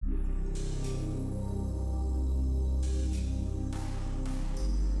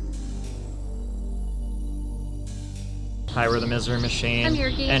Tyler the Misery Machine. I'm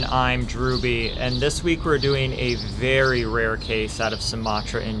Yerky. And I'm Drewby. And this week we're doing a very rare case out of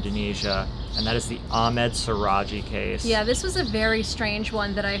Sumatra, Indonesia. And that is the Ahmed Suradji case. Yeah, this was a very strange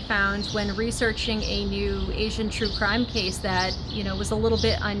one that I found when researching a new Asian true crime case that, was a little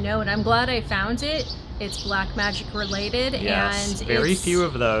bit unknown. I'm glad I found it. It's black magic related, yes, and very few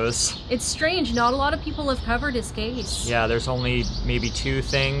of those. It's strange. Not a lot of people have covered his case. Yeah, there's only maybe 2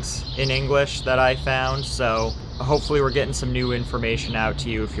 things in English that I found, so hopefully we're getting some new information out to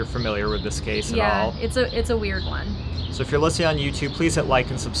you if you're familiar with this case at all. Yeah, it's a weird one. So if you're listening on YouTube, please hit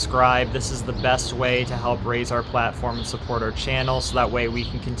like and subscribe. This is the best way to help raise our platform and support our channel, so that way we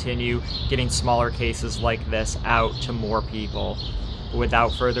can continue getting smaller cases like this out to more people.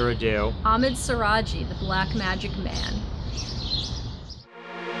 Without further ado, Ahmed Suradji, the Black Magic Man.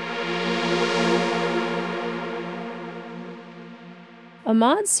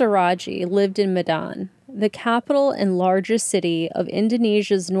 Ahmed Suradji lived in Medan, the capital and largest city of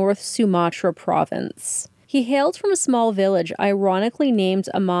Indonesia's North Sumatra province. He hailed from a small village ironically named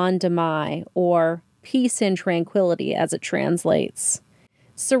Aman Damai, or Peace and Tranquility as it translates.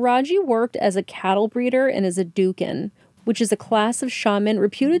 Suradji worked as a cattle breeder and as a dukan, which is a class of shaman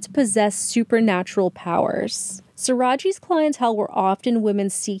reputed to possess supernatural powers. Suradji's clientele were often women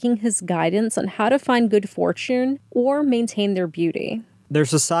seeking his guidance on how to find good fortune or maintain their beauty. Their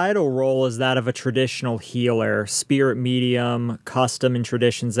societal role is that of a traditional healer, spirit medium, custom and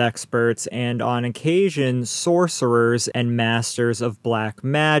traditions experts, and on occasion, sorcerers and masters of black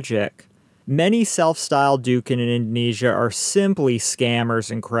magic. Many self-styled duken in Indonesia are simply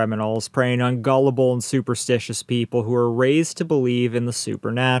scammers and criminals, preying on gullible and superstitious people who are raised to believe in the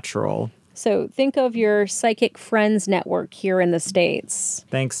supernatural. So think of your psychic friends network here in the States.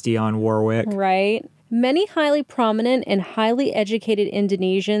 Thanks, Dionne Warwick. Right? Many highly prominent and highly educated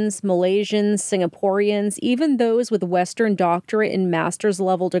Indonesians, Malaysians, Singaporeans, even those with Western doctorate and master's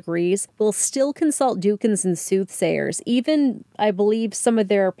level degrees, will still consult dukans and soothsayers. Even, I believe, some of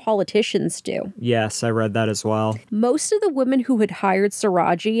their politicians do. Yes, I read that as well. Most of the women who had hired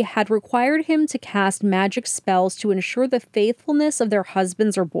Suradji had required him to cast magic spells to ensure the faithfulness of their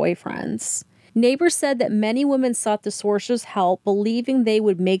husbands or boyfriends. Neighbors said that many women sought the sorcerer's help, believing they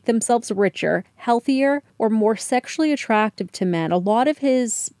would make themselves richer, healthier, or more sexually attractive to men. A lot of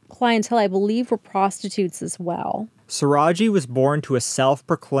his clientele, I believe, were prostitutes as well. Suradji was born to a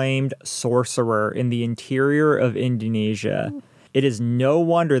self-proclaimed sorcerer in the interior of Indonesia. It is no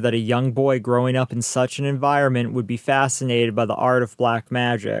wonder that a young boy growing up in such an environment would be fascinated by the art of black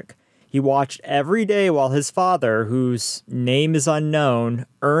magic. He watched every day while his father, whose name is unknown,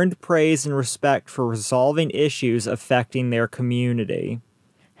 earned praise and respect for resolving issues affecting their community.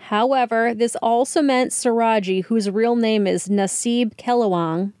 However, this also meant Suradji, whose real name is Nasib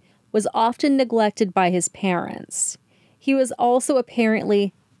Kelawang, was often neglected by his parents. He was also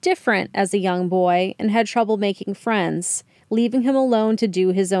apparently different as a young boy and had trouble making friends, leaving him alone to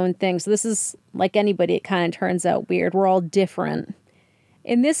do his own thing. So this is, like anybody, it kind of turns out weird. We're all different.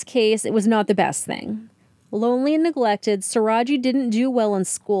 In this case, it was not the best thing. Lonely and neglected, Suradji didn't do well in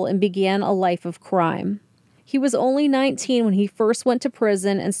school and began a life of crime. He was only 19 when he first went to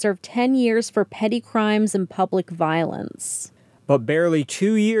prison and served 10 years for petty crimes and public violence. But barely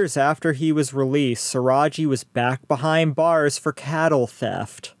 2 years after he was released, Suradji was back behind bars for cattle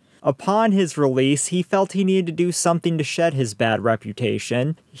theft. Upon his release, he felt he needed to do something to shed his bad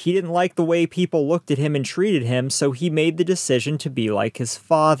reputation. He didn't like the way people looked at him and treated him, so he made the decision to be like his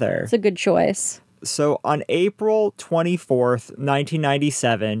father. It's a good choice. So on April 24th,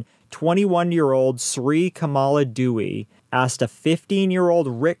 1997, 21-year-old Sri Kamala Dewey asked a 15-year-old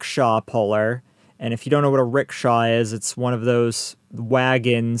rickshaw puller, and if you don't know what a rickshaw is, it's one of those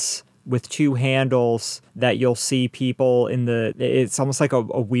wagons with 2 handles that you'll see people in it's almost like a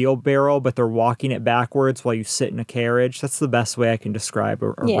wheelbarrow, but they're walking it backwards while you sit in a carriage. That's the best way I can describe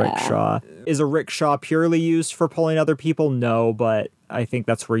a rickshaw. Is a rickshaw purely used for pulling other people? No, but I think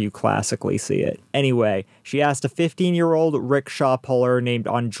that's where you classically see it. Anyway, she asked a 15-year-old rickshaw puller named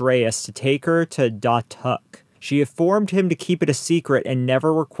Andreas to take her to Datuk. She informed him to keep it a secret and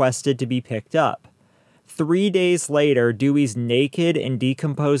never requested to be picked up. 3 days later, Dewey's naked and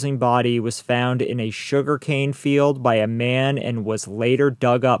decomposing body was found in a sugarcane field by a man and was later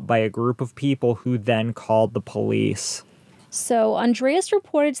dug up by a group of people who then called the police. So Andreas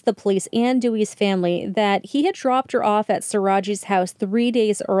reported to the police and Dewey's family that he had dropped her off at Suradji's house 3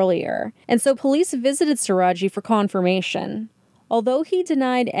 days earlier, and so police visited Suradji for confirmation. Although he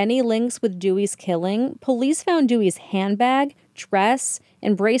denied any links with Dewey's killing, police found Dewey's handbag, dress,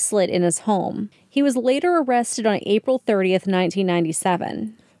 and bracelet in his home. He was later arrested on April 30th,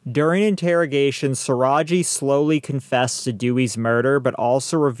 1997. During interrogation, Suradji slowly confessed to Dewey's murder, but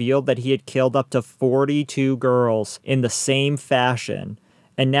also revealed that he had killed up to 42 girls in the same fashion.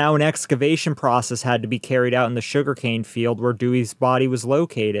 And now an excavation process had to be carried out in the sugarcane field where Dewey's body was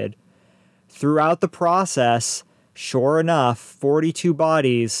located. Throughout the process, sure enough, 42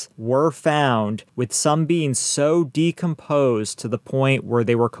 bodies were found, with some being so decomposed to the point where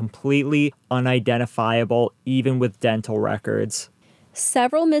they were completely unidentifiable, even with dental records.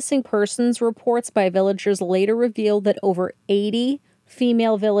 Several missing persons reports by villagers later revealed that over 80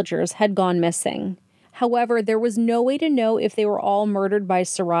 female villagers had gone missing. However, there was no way to know if they were all murdered by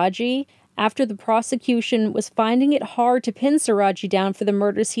Suradji, after the prosecution was finding it hard to pin Suradji down for the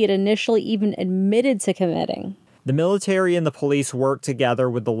murders he had initially even admitted to committing. The military and the police worked together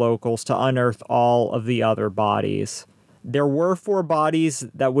with the locals to unearth all of the other bodies. There were 4 bodies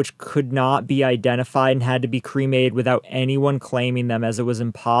which could not be identified and had to be cremated without anyone claiming them, as it was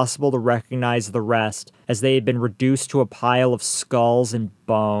impossible to recognize the rest, as they had been reduced to a pile of skulls and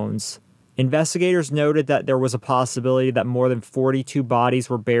bones. Investigators noted that there was a possibility that more than 42 bodies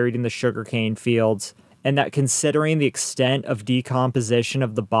were buried in the sugarcane fields, and that considering the extent of decomposition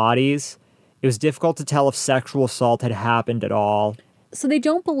of the bodies, it was difficult to tell if sexual assault had happened at all. So they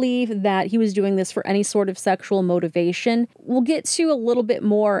don't believe that he was doing this for any sort of sexual motivation. We'll get to a little bit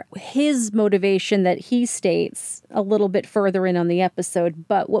more his motivation that he states a little bit further in on the episode.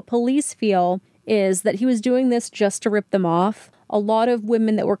 But what police feel is that he was doing this just to rip them off. A lot of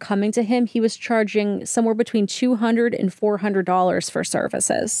women that were coming to him, he was charging somewhere between $200 and $400 for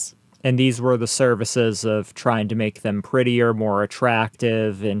services. And these were the services of trying to make them prettier, more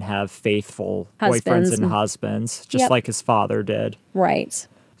attractive, and have faithful boyfriends and husbands, just like his father did. Right.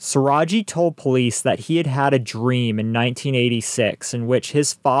 Suradji told police that he had had a dream in 1986 in which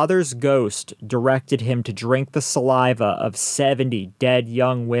his father's ghost directed him to drink the saliva of 70 dead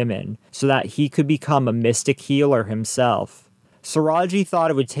young women so that he could become a mystic healer himself. Suradji thought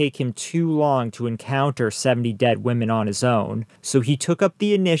it would take him too long to encounter 70 dead women on his own, so he took up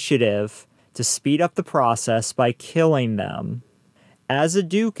the initiative to speed up the process by killing them. As a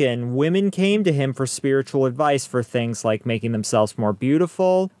Dukan, women came to him for spiritual advice for things like making themselves more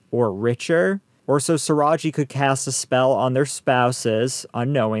beautiful or richer, or so Suradji could cast a spell on their spouses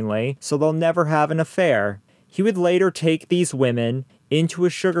unknowingly, so they'll never have an affair. He would later take these women into a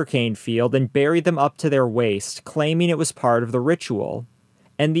sugarcane field and bury them up to their waist, claiming it was part of the ritual.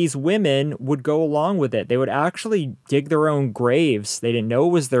 And these women would go along with it. They would actually dig their own graves. They didn't know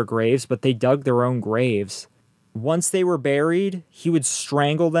it was their graves, but they dug their own graves. Once they were buried, he would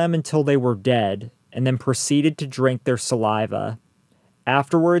strangle them until they were dead, and then proceeded to drink their saliva.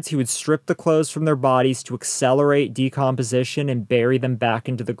 Afterwards, he would strip the clothes from their bodies to accelerate decomposition and bury them back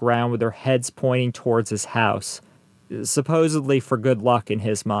into the ground with their heads pointing towards his house, supposedly for good luck in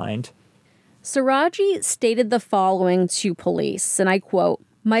his mind. Suradji stated the following to police, and I quote,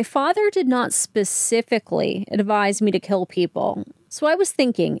 "My father did not specifically advise me to kill people, so I was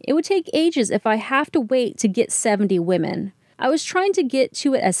thinking it would take ages if I have to wait to get 70 women. I was trying to get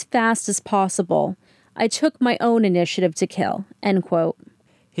to it as fast as possible. I took my own initiative to kill," end quote.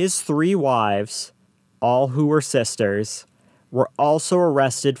 His 3 wives, all who were sisters, were also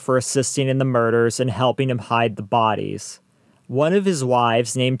arrested for assisting in the murders and helping him hide the bodies. One of his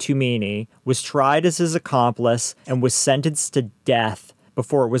wives, named Tumini, was tried as his accomplice and was sentenced to death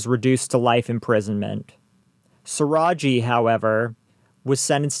before it was reduced to life imprisonment. Suradji, however, was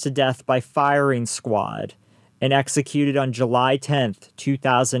sentenced to death by firing squad and executed on July 10th,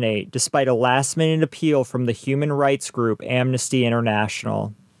 2008, despite a last-minute appeal from the human rights group Amnesty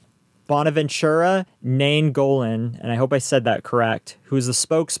International. Bonaventura Nainggolan, and I hope I said that correct, who is the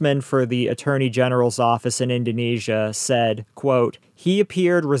spokesman for the Attorney General's office in Indonesia, said, quote, "He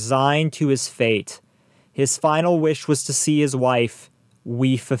appeared resigned to his fate. His final wish was to see his wife.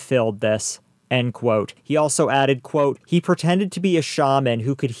 We fulfilled this," end quote. He also added, quote, "He pretended to be a shaman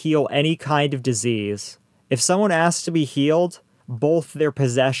who could heal any kind of disease. If someone asked to be healed, both their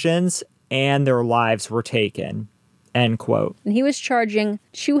possessions and their lives were taken," end quote. And he was charging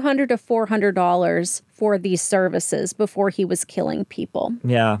 $200 to $400 for these services before he was killing people.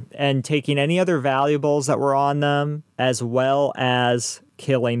 Yeah, and taking any other valuables that were on them, as well as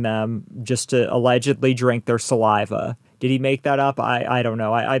killing them just to allegedly drink their saliva. Did he make that up? I don't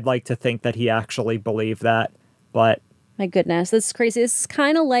know. I'd like to think that he actually believed that, but... My goodness, this is crazy. This is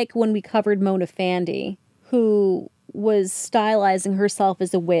kind of like when we covered Mona Fandey, who was stylizing herself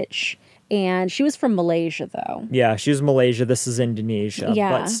as a witch And she was from Malaysia, though. Yeah, she was Malaysia. This is Indonesia.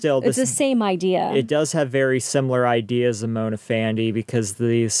 Yeah, But still, it's the same idea. It does have very similar ideas of Mona Fandey because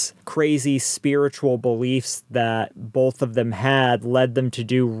these crazy spiritual beliefs that both of them had led them to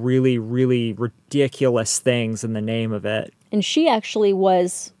do really, really ridiculous things in the name of it. And she actually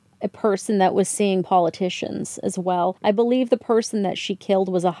was a person that was seeing politicians as well. I believe the person that she killed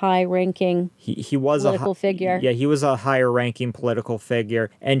was a high-ranking he was political figure. Yeah, he was a higher-ranking political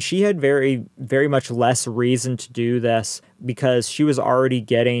figure. And she had very, very much less reason to do this because she was already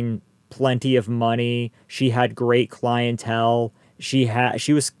getting plenty of money. She had great clientele. She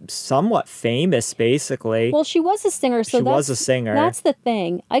was somewhat famous, basically. Well, she was a singer, so she was a singer. That's the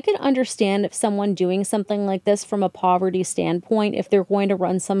thing. I could understand if someone doing something like this from a poverty standpoint, if they're going to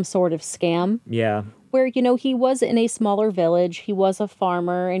run some sort of scam. Yeah. Where, he was in a smaller village, he was a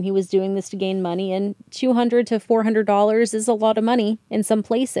farmer, and he was doing this to gain money, and $200 to $400 is a lot of money in some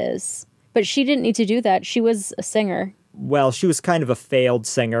places. But she didn't need to do that. She was a singer. Well, she was kind of a failed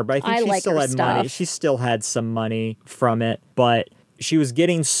singer, but I think she still had money. She still had some money from it, but she was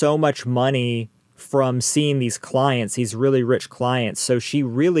getting so much money from seeing these clients, these really rich clients. So she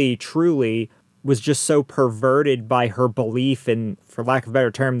really, truly was just so perverted by her belief in, for lack of a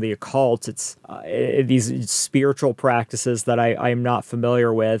better term, the occult. It's these spiritual practices that I am not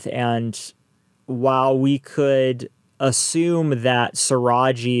familiar with. And while we could assume that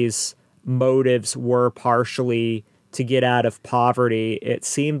Suradji's motives were partially to get out of poverty, it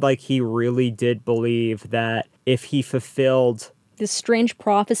seemed like he really did believe that if he fulfilled this strange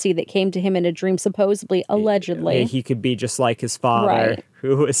prophecy that came to him in a dream, supposedly, allegedly, he could be just like his father, right,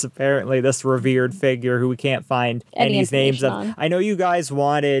 who is apparently this revered figure who we can't find any names of. I know you guys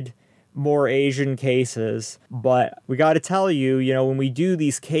wanted more Asian cases, but we got to tell you, when we do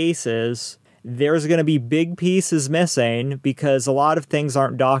these cases, there's going to be big pieces missing because a lot of things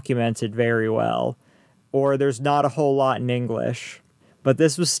aren't documented very well, or there's not a whole lot in English. But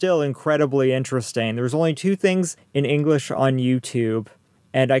this was still incredibly interesting. There was only 2 things in English on YouTube,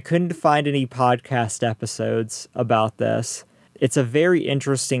 and I couldn't find any podcast episodes about this. It's a very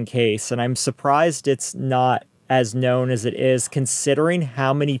interesting case, and I'm surprised it's not as known as it is, considering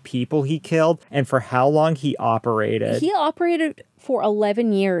how many people he killed and for how long he operated. He operated for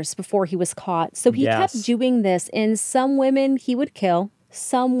 11 years before he was caught. So he kept doing this, and some women he would kill.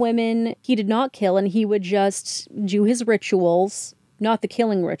 Some women he did not kill, and he would just do his rituals. Not the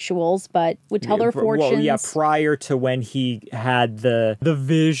killing rituals, but would tell their fortunes. Well, yeah, prior to when he had the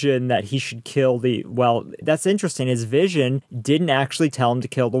vision that he should kill that's interesting. His vision didn't actually tell him to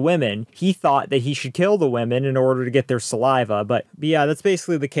kill the women. He thought that he should kill the women in order to get their saliva. But yeah, that's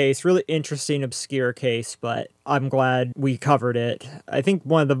basically the case. Really interesting, obscure case, but I'm glad we covered it. I think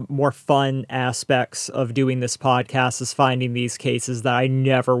one of the more fun aspects of doing this podcast is finding these cases that I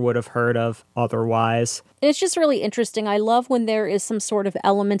never would have heard of otherwise. And it's just really interesting. I love when there is some sort of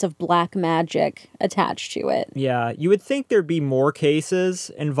element of black magic attached to it. Yeah, you would think there'd be more cases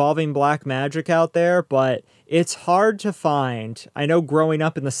involving black magic out there, but it's hard to find. I know growing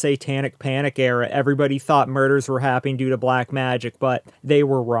up in the Satanic Panic era, everybody thought murders were happening due to black magic, but they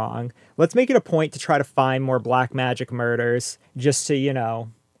were wrong. Let's make it a point to try to find more black magic murders, just to,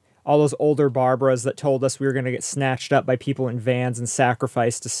 all those older Barbaras that told us we were going to get snatched up by people in vans and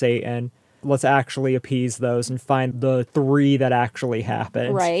sacrificed to Satan. Let's actually appease those and find the 3 that actually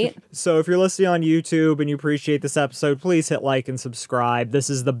happened. Right. So if you're listening on YouTube and you appreciate this episode, please hit like and subscribe. This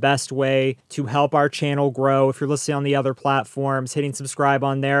is the best way to help our channel grow. If you're listening on the other platforms, hitting subscribe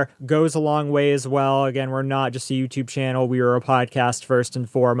on there goes a long way as well. Again, we're not just a YouTube channel. We are a podcast first and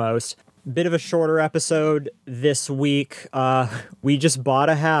foremost. Bit of a shorter episode this week. We just bought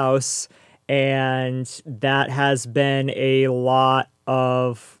a house, and that has been a lot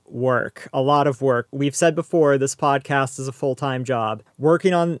of work. We've said before, this podcast is a full-time job.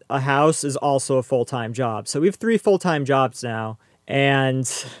 Working on a house is also a full-time job. So we have 3 full-time jobs now. And,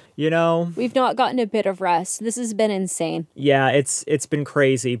 we've not gotten a bit of rest. This has been insane. Yeah, it's been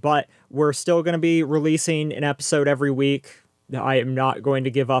crazy, but we're still going to be releasing an episode every week. I am not going to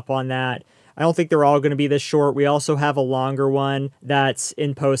give up on that. I don't think they're all going to be this short. We also have a longer one that's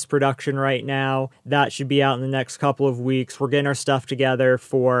in post-production right now. That should be out in the next couple of weeks. We're getting our stuff together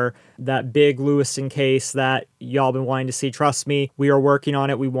for that big Lewiston case that y'all been wanting to see. Trust me, we are working on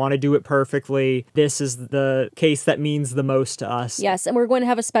it. We want to do it perfectly. This is the case that means the most to us. Yes, and we're going to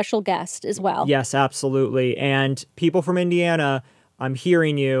have a special guest as well. Yes, absolutely. And people from Indiana, I'm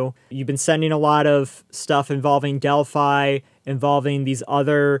hearing you. You've been sending a lot of stuff involving Delphi involving these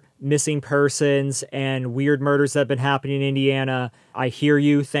other missing persons and weird murders that have been happening in Indiana. I hear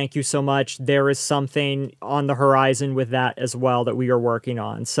you. Thank you so much. There is something on the horizon with that as well that we are working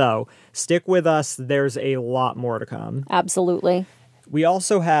on. So stick with us. There's a lot more to come. Absolutely. We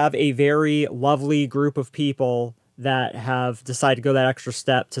also have a very lovely group of people that have decided to go that extra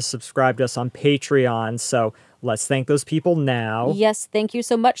step to subscribe to us on Patreon. So let's thank those people now. Yes, thank you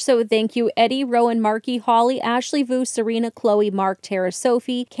so much. So thank you, Eddie, Rowan, Marky, Holly, Ashley, Vu, Serena, Chloe, Mark, Tara,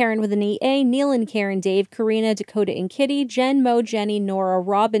 Sophie, Karen with an EA, Neil and Karen, Dave, Karina, Dakota and Kitty, Jen, Mo, Jenny, Nora,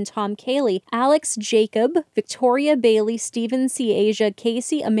 Rob and Tom, Kaylee, Alex, Jacob, Victoria, Bailey, Stephen, C. Asia,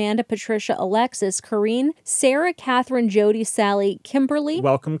 Casey, Amanda, Patricia, Alexis, Corrine, Sarah, Catherine, Jody, Sally, Kimberly.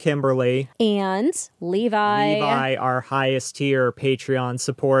 Welcome, Kimberly. And Levi. Levi, our highest tier Patreon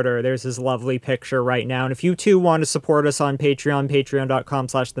supporter. There's his lovely picture right now. And if you too want to support us on Patreon,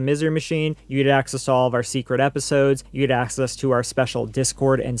 patreon.com/themiserymachine, you get access to all of our secret episodes. You get access to our special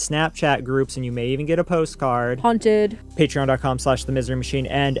Discord and Snapchat groups, and you may even get a postcard. Haunted. Patreon.com/themiserymachine.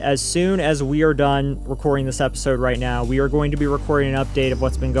 And as soon as we are done recording this episode right now, we are going to be recording an update of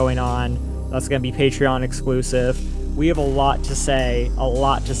what's been going on. That's going to be Patreon exclusive. We have a lot to say.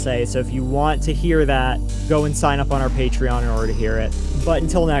 So if you want to hear that, go and sign up on our Patreon in order to hear it. But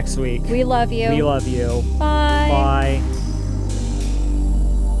until next week, We love you. we love you. Bye. Bye.